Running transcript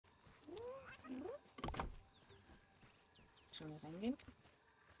Schnell reingehen.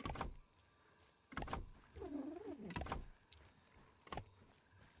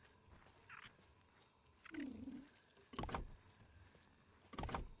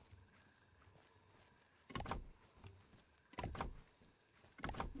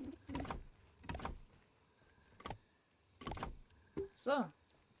 So.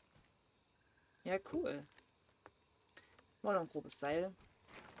 Ja, cool. War noch ein grobes Seil.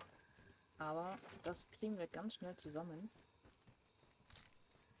 Aber das kriegen wir ganz schnell zusammen.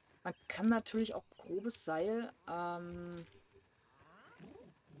 Man kann natürlich auch grobes Seil in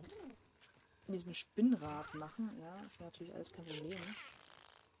diesem Spinnrad machen. Ja, ist natürlich alles kein Problem.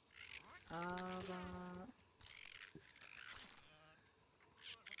 Aber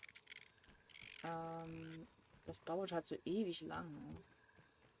das dauert halt so ewig lang. Ne?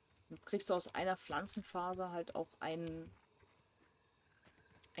 Du kriegst aus einer Pflanzenfaser halt auch ein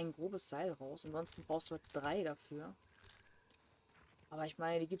grobes Seil raus. Ansonsten brauchst du halt 3 dafür. Aber ich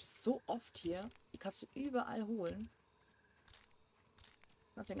meine, die gibt es so oft hier. Die kannst du überall holen.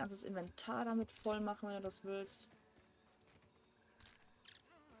 Du kannst dein ganzes Inventar damit voll machen, wenn du das willst.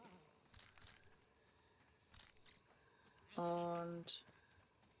 Und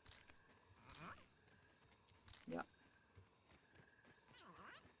ja.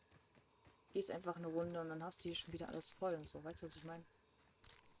 Gehst einfach eine Runde und dann hast du hier schon wieder alles voll und so. Weißt du, was ich meine?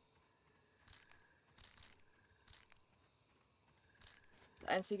 Das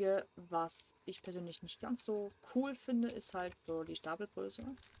Einzige, was ich persönlich nicht ganz so cool finde, ist halt so die Stapelgröße.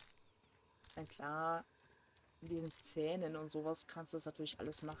 Denn klar, mit diesen Zähnen und sowas kannst du das natürlich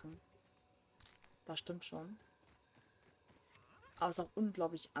alles machen. Das stimmt schon. Aber es ist auch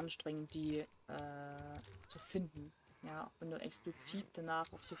unglaublich anstrengend, die zu finden. Ja, wenn du explizit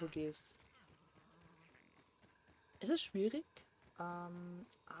danach auf Suche gehst. Es ist schwierig,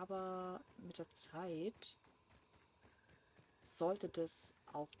 aber mit der Zeit sollte das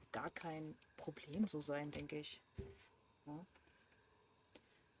auch gar kein Problem so sein, denke ich. Ja.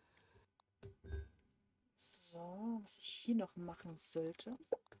 So, was ich hier noch machen sollte.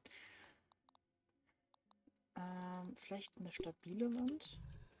 Vielleicht eine stabile Wand.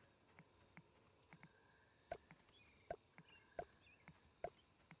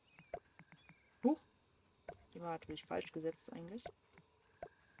 Huch, die war natürlich falsch gesetzt eigentlich.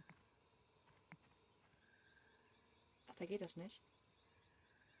 Ach, da geht das nicht.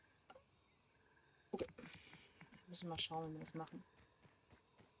 Okay, müssen wir mal schauen, wie wir das machen.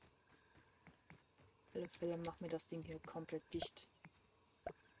 Auf alle Fälle machen wir das Ding hier komplett dicht.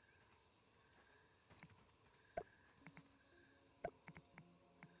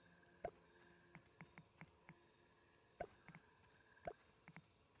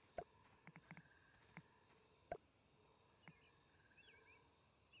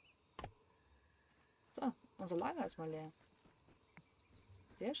 So, unser Lager ist mal leer.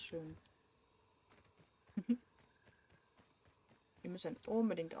 Sehr schön. Wir müssen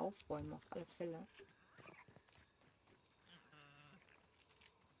unbedingt aufräumen, auf alle Fälle.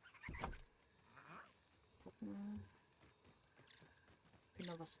 Gucken, ob hier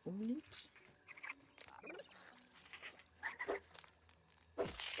noch was rumliegt.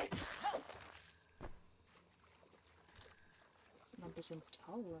 Noch ein bisschen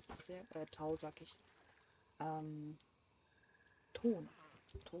Tau, das ist sehr. Tau, sag ich. Ton.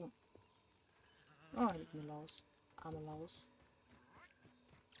 Ton. Oh, hier liegt eine Laus. Arme Laus.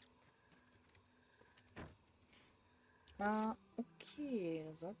 Okay,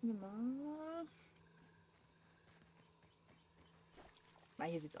 da sollten wir mal. Na,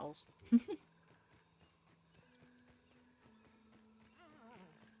 hier sieht's aus.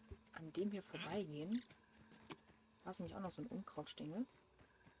 An dem hier vorbeigehen. Da ist nämlich auch noch so ein Unkrautstängel.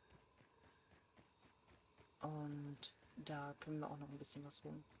 Und da können wir auch noch ein bisschen was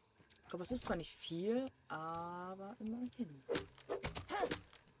holen. Ich glaube, es ist zwar nicht viel, aber immerhin.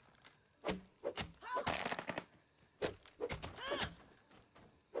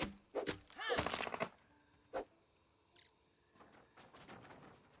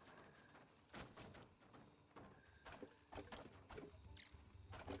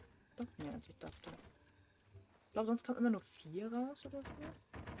 Doch mehr als ich dachte. Ich glaube, sonst kam immer nur 4 raus oder so.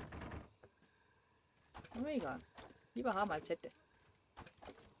 Aber egal. Lieber haben als hätte.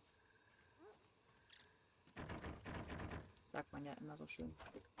 Sagt man ja immer so schön.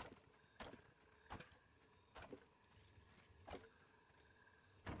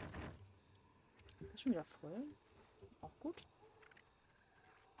 Ist schon wieder voll. Auch gut.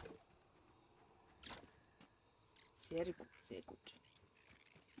 Sehr gut, sehr gut.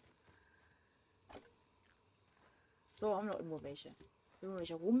 So, haben wir noch irgendwo welche. Irgendwo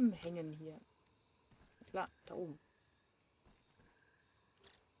welche rumhängen hier. Klar, da oben.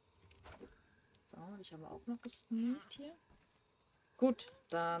 So, ich habe auch noch gesneakt hier. Gut,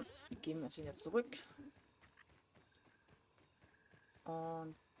 dann gehen wir jetzt wieder zurück.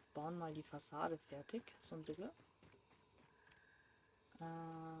 Und bauen mal die Fassade fertig. So ein bisschen.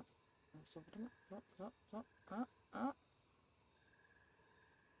 So, warte mal. So, so, so. Ah.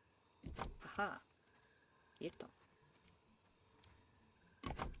 Haha. Geht doch.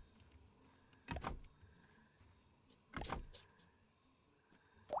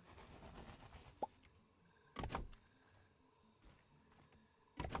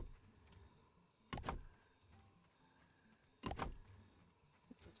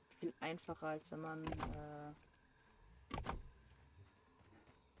 Das ist viel einfacher, als wenn man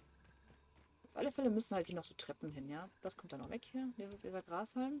auf alle Fälle müssen halt hier noch so Treppen hin, ja. Das kommt dann noch weg hier, dieser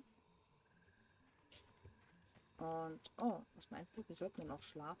Grashalm. Und, oh, was mir einfällt, wir sollten dann auch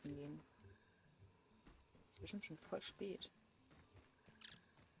schlafen gehen. Das ist bestimmt schon voll spät.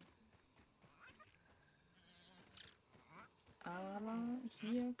 Aber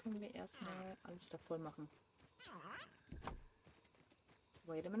hier können wir erstmal alles wieder voll machen.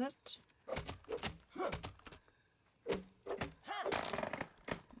 Wait a minute.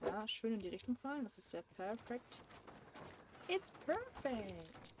 Ja, schön in die Richtung fallen. Das ist sehr perfekt. It's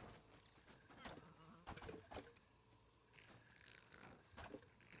perfect.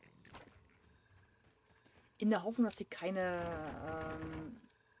 In der Hoffnung, dass hier keine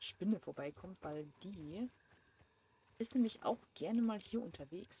Spinne vorbeikommt, weil die ist nämlich auch gerne mal hier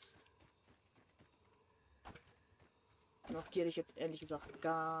unterwegs. Und auf die hätte ich jetzt ehrlich gesagt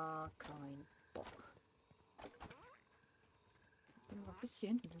gar keinen Bock. Ich bin mal bis hier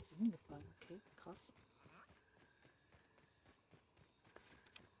hinten sind sie hingefallen. Okay, krass.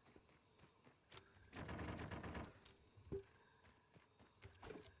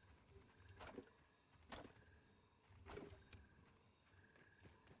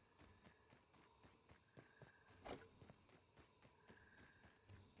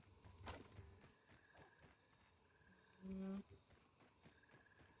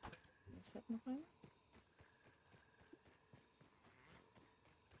 Ist halt noch ein.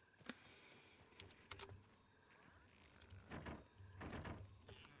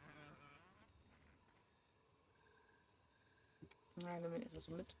 Nein, nehmen wir etwas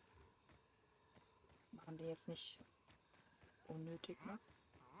so mit. Machen die jetzt nicht unnötig, ne?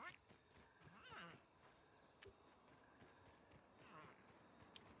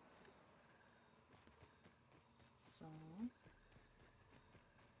 So.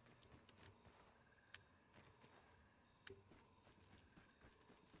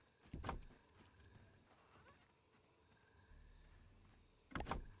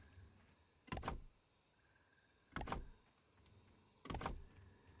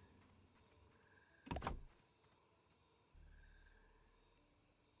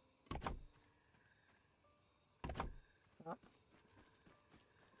 Ja.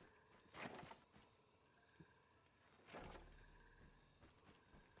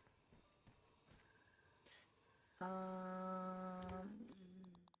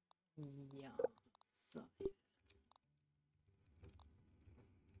 Ja. So.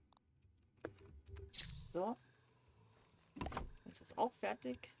 So. Ist das auch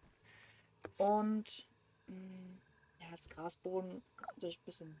fertig. Und ja, als Grasboden durch ein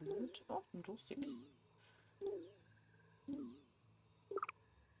bisschen Blut. Oh, ein durstig.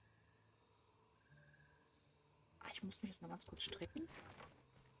 Ah, ich muss mich jetzt mal ganz kurz strecken.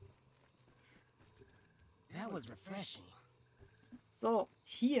 That was refreshing. So,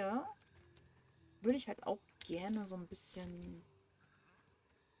 hier würde ich halt auch gerne so ein bisschen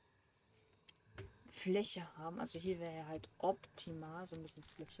Fläche haben. Also hier wäre ja halt optimal so ein bisschen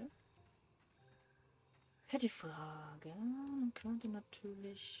Fläche. Ich hätte die Frage, man könnte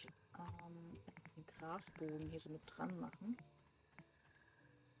natürlich den Grasboden hier so mit dran machen.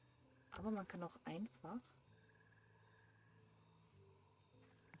 Aber man kann auch einfach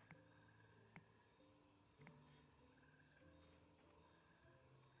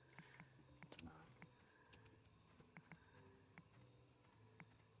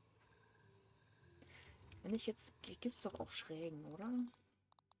wenn ich jetzt... Gibt es doch auch Schrägen, oder?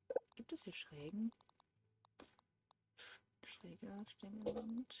 Gibt es hier Schrägen? Schräge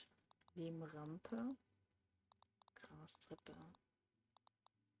Stängelwand. Lehmrampe. Grastreppe.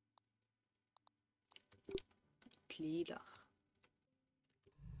 Kleedach.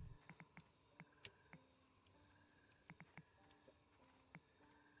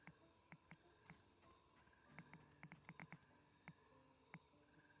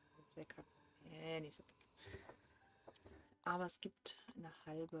 Jetzt weghacken. Nicht so. Aber es gibt eine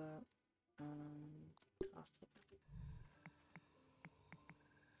halbe Grastreppe.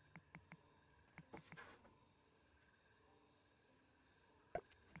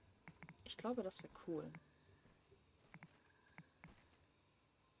 glaube, das wäre cool.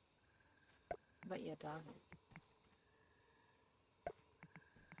 Aber eher dahin.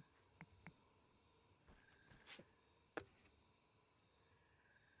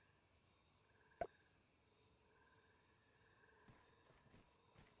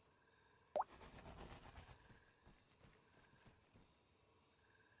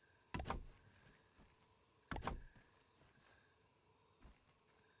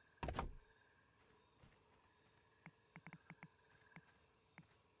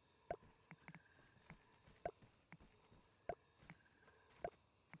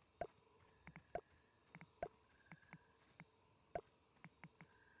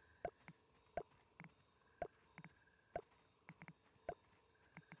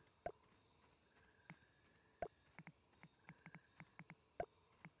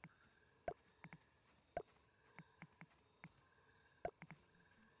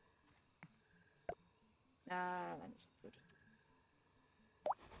 Ah, nein, ist blöd.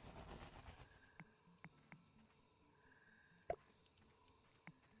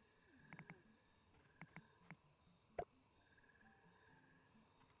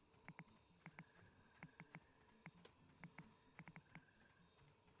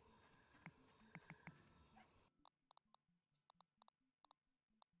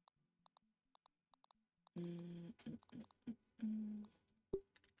 Mm, mm, mm, mm, mm.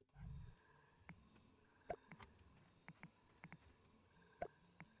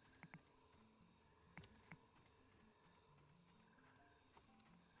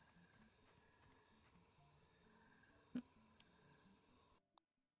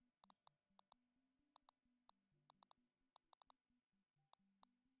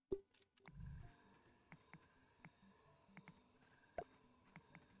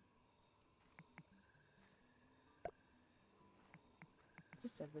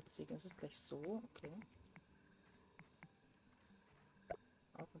 Das ist ja witzig. Es ist gleich so. Okay.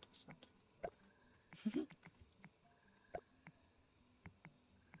 Auch interessant.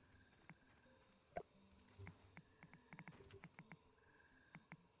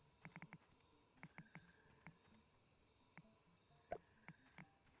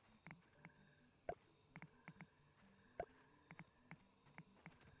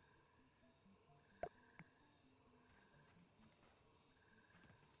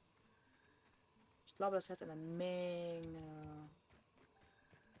 Ich glaube, das heißt eine Menge.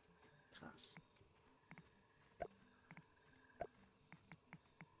 Krass.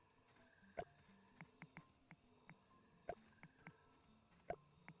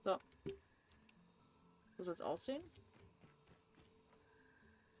 So. So soll es aussehen.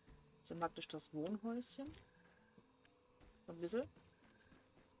 So praktisch das Wohnhäuschen. Ein bisschen.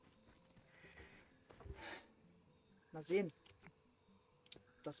 Mal sehen,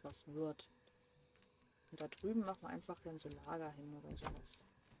 ob das was wird. Und da drüben machen wir einfach dann so Lager hin oder sowas.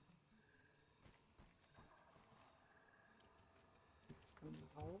 Jetzt kommen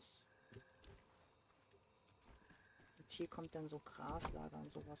wir raus. Und hier kommt dann so Graslager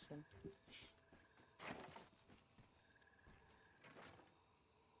und sowas hin.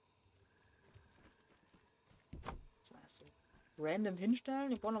 So, erst so random hinstellen.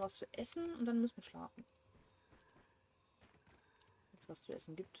 Wir brauchen noch was zu essen und dann müssen wir schlafen. Wenn es was zu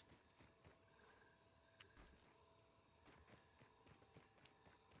essen gibt.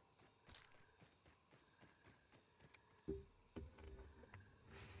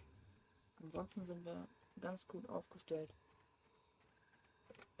 Ansonsten sind wir ganz gut aufgestellt.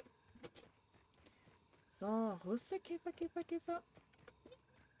 So, Rüste, Käfer, Käfer, Käfer.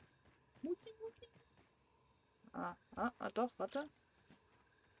 Mutti, Mutti. Doch, warte.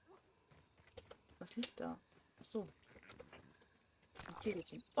 Was liegt da? Ach so. Ein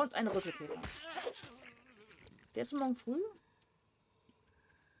Kegelchen. Und eine Rüsselkäfer. Der ist morgen früh.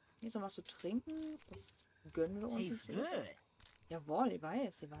 Hier ist noch was zu trinken. Das gönnen wir uns. Tastes good. Jawohl, ich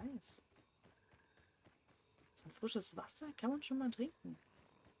weiß, ich weiß. So ein frisches Wasser kann man schon mal trinken.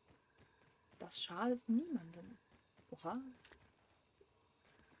 Das schadet niemandem. Oha.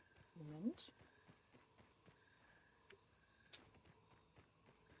 Moment.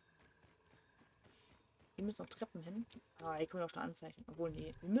 Hier müssen noch Treppen hin. Hier können wir auch schon anzeichnen. Obwohl,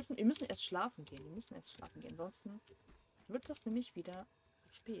 nee. Wir müssen erst schlafen gehen. Wir müssen erst schlafen gehen. Ansonsten wird das nämlich wieder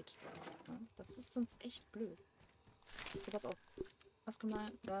spät. Ja, das ist sonst echt blöd. So, pass auf. Was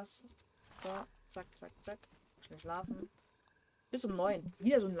gemeint? Das. So. Zack, zack, zack. Schnell schlafen. Bis um 9.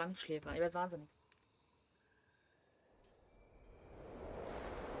 Wieder so ein Langschläfer. Ihr werdet wahnsinnig.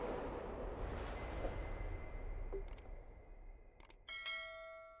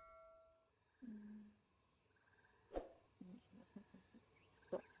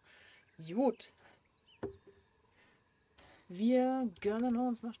 So. Gut. Wir gönnen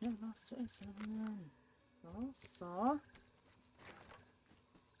uns mal schnell was zu essen. So, so.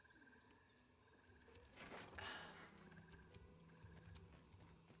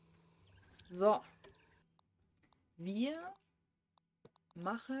 So. Wir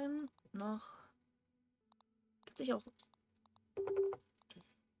machen noch... Gibt es auch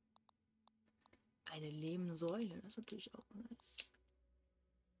eine Lehmsäule? Das ist natürlich auch nice.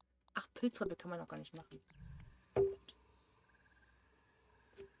 Ach, Pilzrappe kann man noch gar nicht machen. Oh,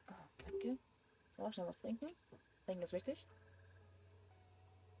 danke. So, schnell was trinken. Trinken ist wichtig.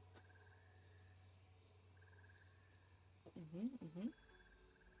 Mhm, mhm.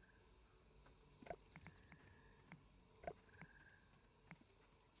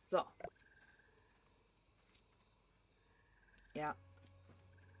 So. Ja.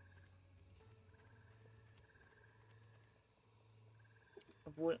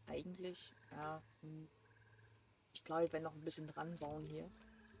 Obwohl eigentlich, ja, ich glaube, wir werden noch ein bisschen dran bauen hier.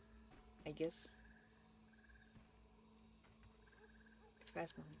 I guess. Ich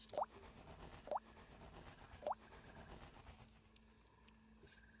weiß noch nicht.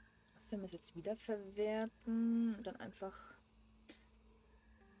 Was wir jetzt wieder verwerten? Und dann einfach.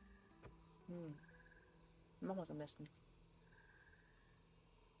 Machen wir es am besten.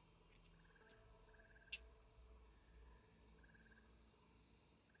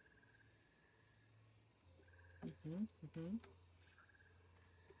 Mhm, mhm.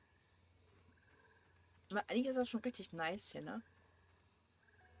 Aber eigentlich ist das schon richtig nice hier, ne?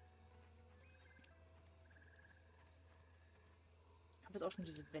 Ich habe jetzt auch schon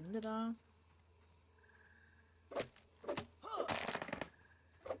diese Wände da.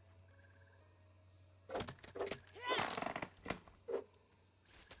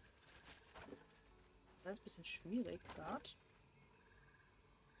 Das ist ein bisschen schwierig gerade.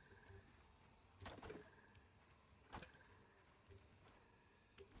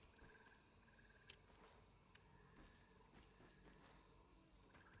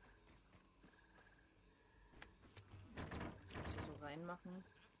 Das hier so reinmachen.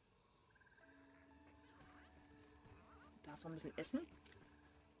 Da ist noch ein bisschen Essen.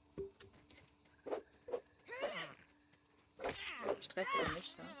 Ich treffe ihn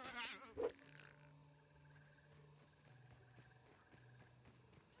nicht, ja.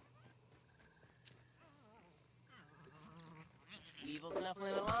 Weevil's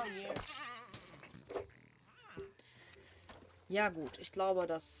snuffling along here. Ja gut, ich glaube,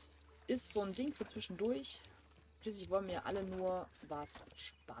 das ist so ein Ding für zwischendurch. Schließlich wollen wir alle nur was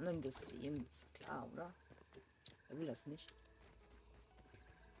Spannendes sehen. Ist klar, oder? Wer will das nicht?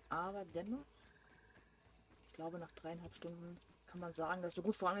 Aber dennoch, ich glaube, nach 3,5 Stunden kann man sagen, dass wir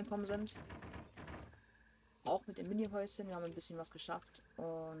gut vorangekommen sind. Auch mit dem Mini-Häuschen. Wir haben ein bisschen was geschafft.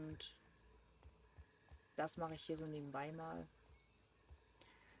 Und das mache ich hier so nebenbei mal.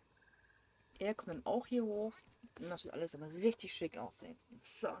 Er kommt dann auch hier hoch. Und das wird alles aber richtig schick aussehen.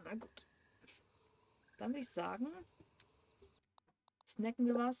 So, na gut. Dann würde ich sagen, snacken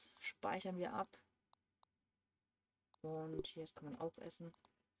wir was, speichern wir ab. Und hier kann man auch essen.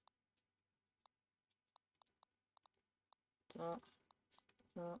 So,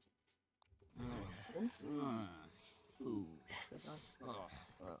 so. Und? Food.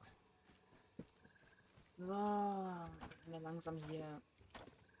 So, können wir langsam hier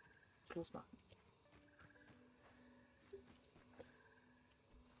Schluss machen.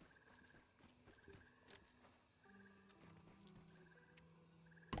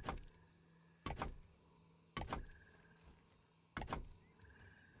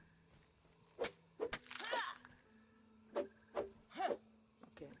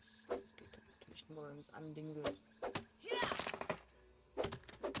 Okay, das geht natürlich nur, wenn es andingselt.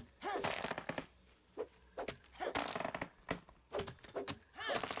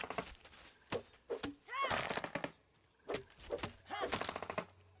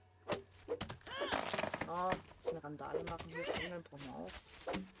 Oh, jetzt eine Randale machen hier, Stängeln brauchen wir auch.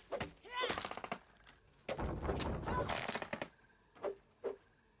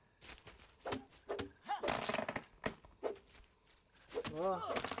 So.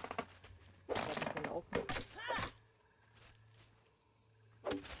 Ich werde nicht mehr laufen.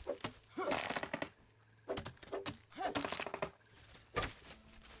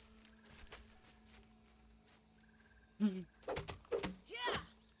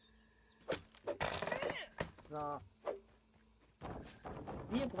 So.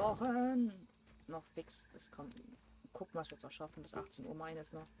 Wir brauchen noch fix. Das kommt. Gucken, was wir jetzt noch schaffen. Bis 18 Uhr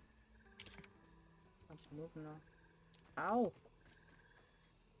meines noch. 20 Minuten noch. Au!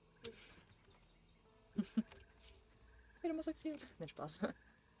 Wieder massakriert. Nein, Spaß.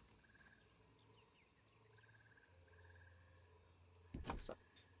 So.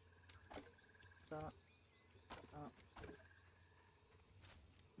 So. So.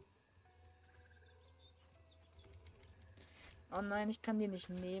 Oh nein, ich kann die nicht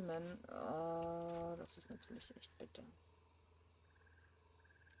nehmen. Oh, das ist natürlich echt bitter.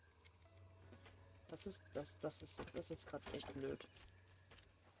 Das ist gerade echt blöd.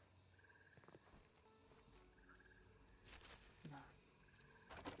 Ja.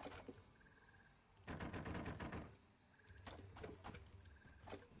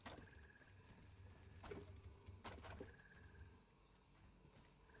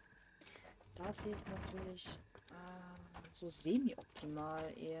 Das hier ist natürlich so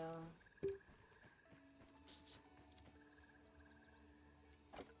semi-optimal eher. Mist.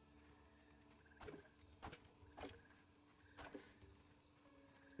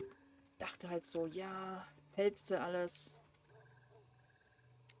 Dachte halt so, ja, hältst du alles.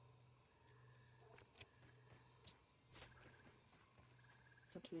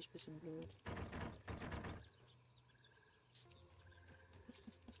 Ist natürlich ein bisschen blöd. Mist. Mist,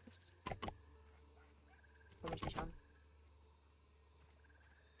 Mist, Mist, Mist. Komm ich nicht ran.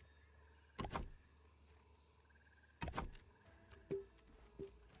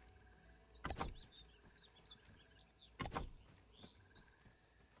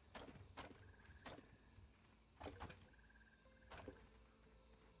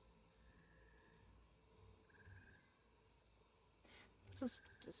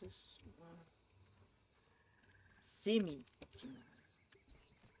 Das ist semi-optimal.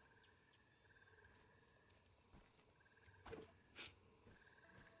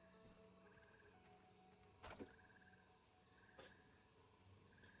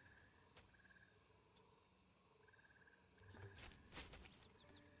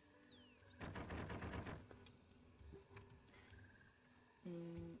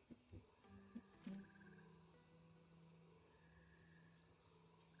 Mm, mm.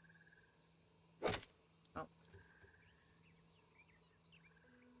 Oh.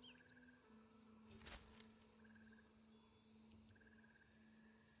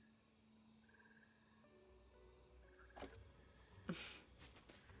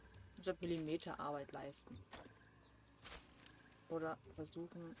 Ich muss Millimeter Arbeit leisten. Oder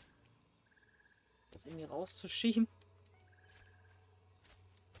versuchen, das irgendwie rauszuschieben.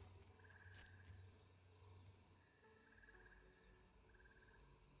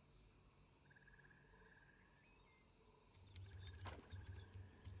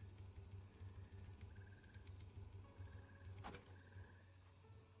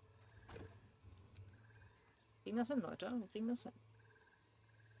 Kriegen das hin, Leute? Wir kriegen das hin.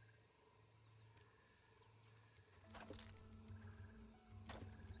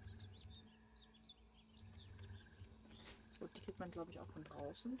 Gut, die kriegt man, glaube ich, auch von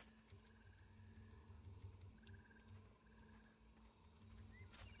draußen.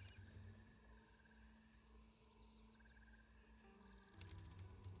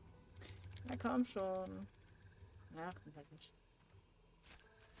 Ja, komm schon. Ja, kommt halt nicht.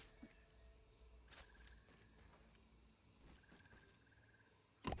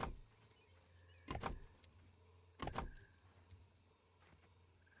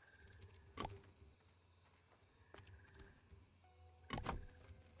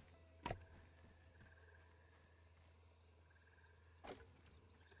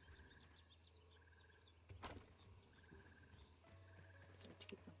 So, die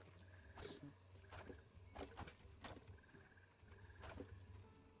kriegt man von draußen.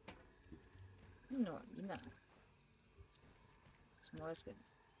 No, Lina. Das Mäuschen.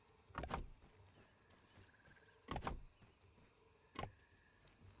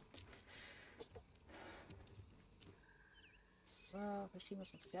 So, ich kriege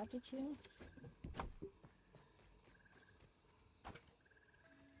das noch fertig hier.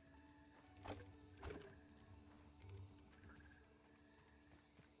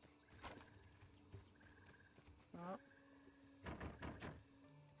 So.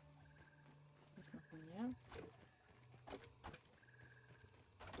 Ist noch mehr.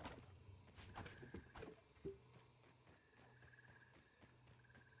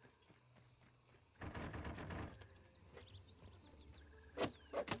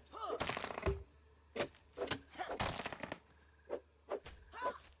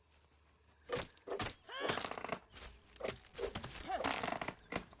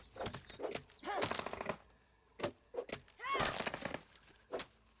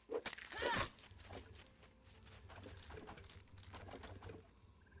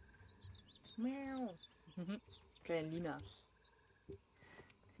 Miau. Kleine Lina.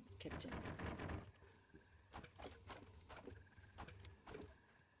 Kätzchen.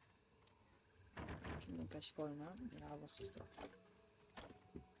 Schon gleich voll, ne? Ja, was ist doch.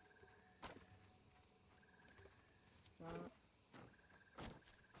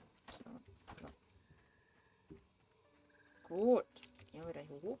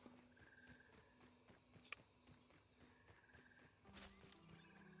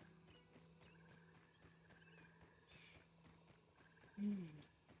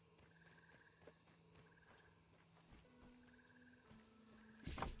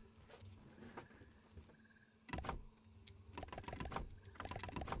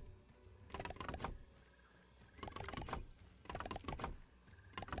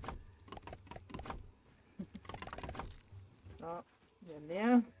 Ja,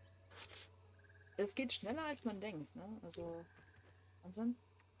 mehr. Es geht schneller, als man denkt, ne? Also, Wahnsinn.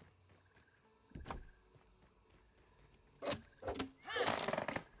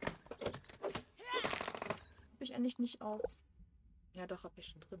 Habe ich eigentlich nicht auf... Ja, doch, habe ich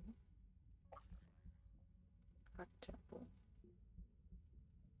schon drin. Hacktempo.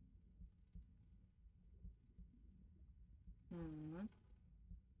 Mhm.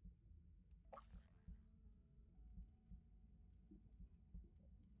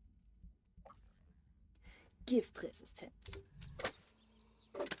 Giftresistenz.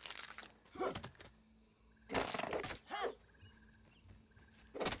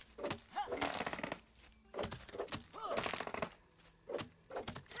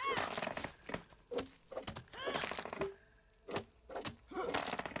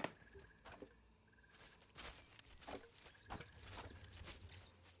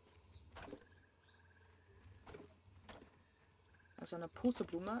 Also eine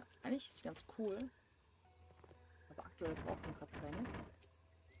Pusteblume. Eigentlich ist sie ganz cool. Aber aktuell braucht man gerade keine.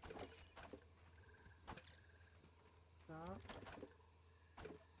 So.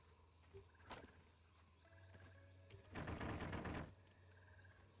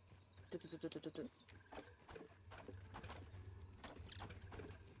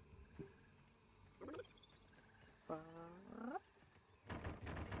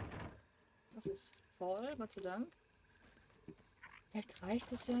 Das ist voll, Gott sei Dank. Vielleicht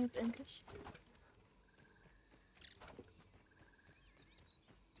reicht es ja jetzt endlich.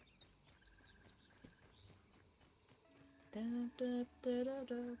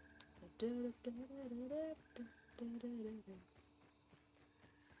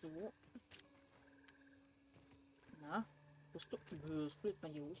 So. Na, wirst du jetzt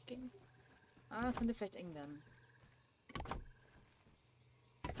mal hier hochgehen? Ah, könnte vielleicht eng werden.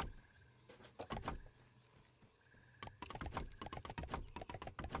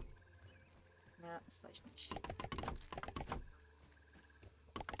 Ja, das reicht nicht.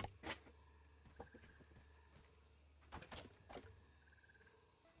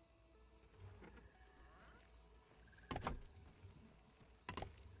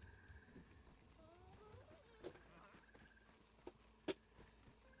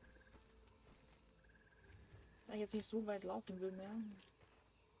 Da ich jetzt nicht so weit laufen will mehr.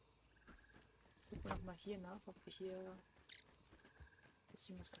 Gucken wir nochmal hier nach, ob wir hier ein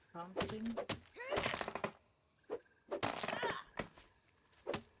bisschen was gefarmt kriegen.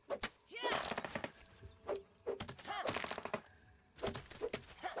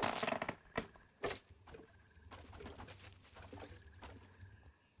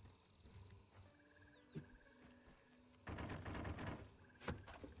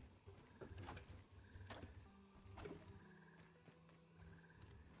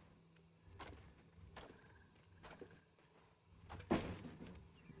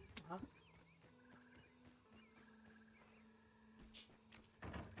 Aha.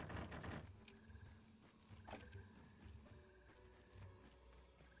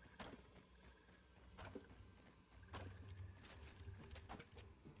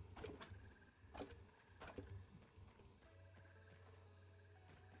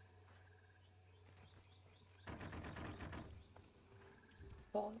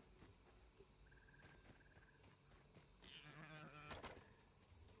 Voll.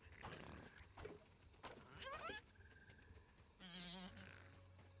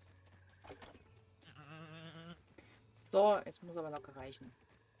 So, es muss aber locker reichen.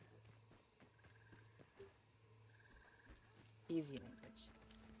 Easy eigentlich.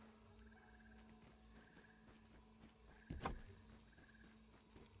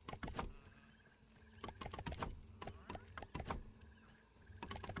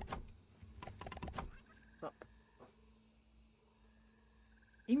 So.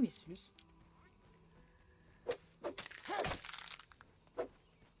 Irgendwie süß.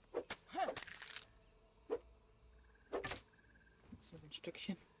 So ein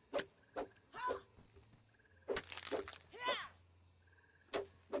Stückchen.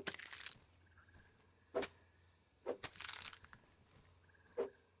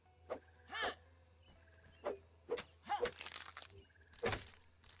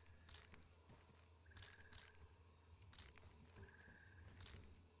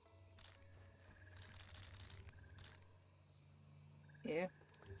 Okay.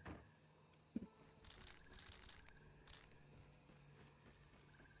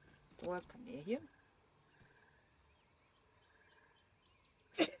 So, jetzt kann der hier.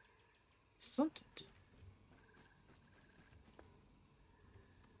 Gesundheit.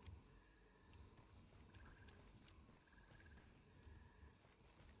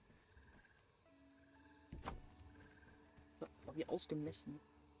 So, wie ausgemessen.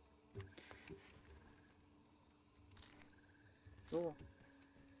 So.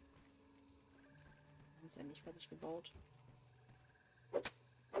 Wir haben es ja nicht fertig gebaut.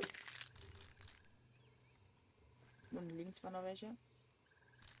 Und liegen zwar noch welche.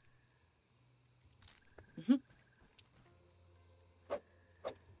 Mhm.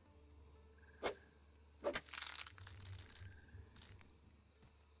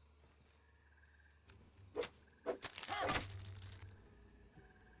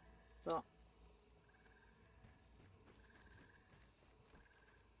 So.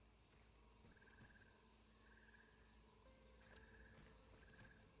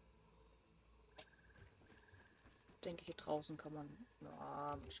 Ich denke, hier draußen kann man.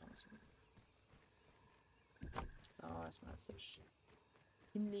 Ja, mal schauen. So, erstmal das hübsch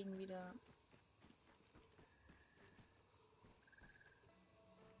hinlegen wieder.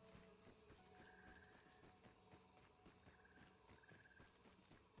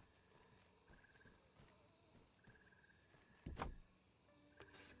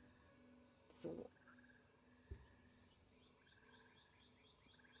 So.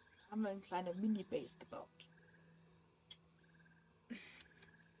 Haben wir eine kleine Mini-Base gebaut.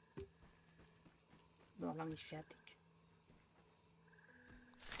 Bin noch lange nicht fertig.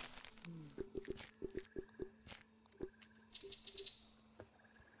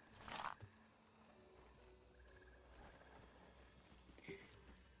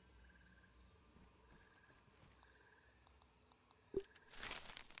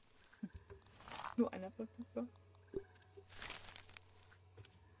 Nur einer verfügbar.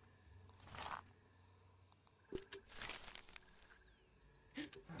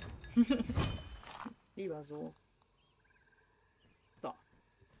 Lieber so. So.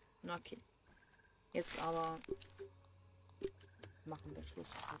 Okay. Jetzt aber machen wir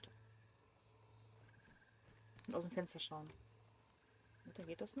Schluss für heute. Und aus dem Fenster schauen. Und dann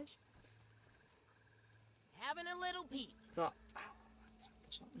geht das nicht. Having a little peep. So. Aus dem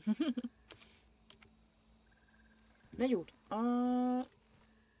Fenster schauen. Na gut.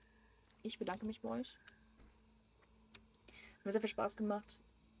 Ich bedanke mich bei euch. Hat mir sehr viel Spaß gemacht.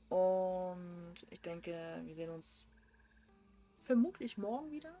 Und ich denke, wir sehen uns vermutlich morgen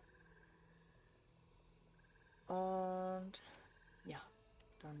wieder. Und ja,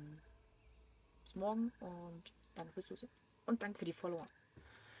 dann bis morgen und danke fürs Zusehen. Und danke für die Follower.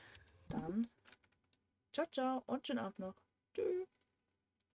 Dann ciao, ciao und schönen Abend noch. Tschüss.